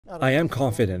I am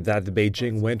confident that the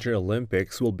Beijing Winter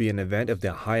Olympics will be an event of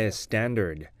the highest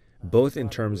standard, both in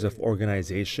terms of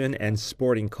organization and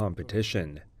sporting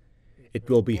competition. It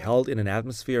will be held in an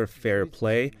atmosphere of fair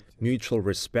play, mutual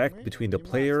respect between the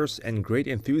players, and great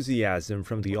enthusiasm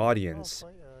from the audience.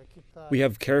 We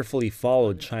have carefully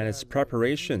followed China's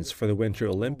preparations for the Winter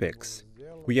Olympics.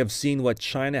 We have seen what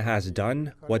China has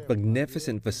done, what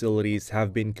magnificent facilities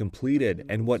have been completed,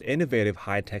 and what innovative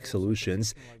high-tech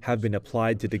solutions have been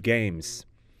applied to the Games.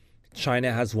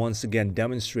 China has once again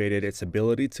demonstrated its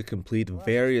ability to complete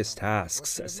various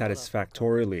tasks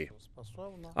satisfactorily.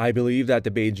 I believe that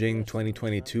the Beijing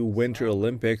 2022 Winter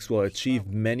Olympics will achieve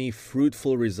many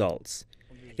fruitful results.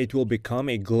 It will become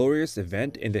a glorious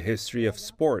event in the history of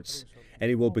sports, and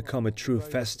it will become a true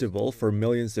festival for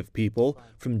millions of people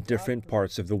from different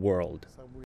parts of the world.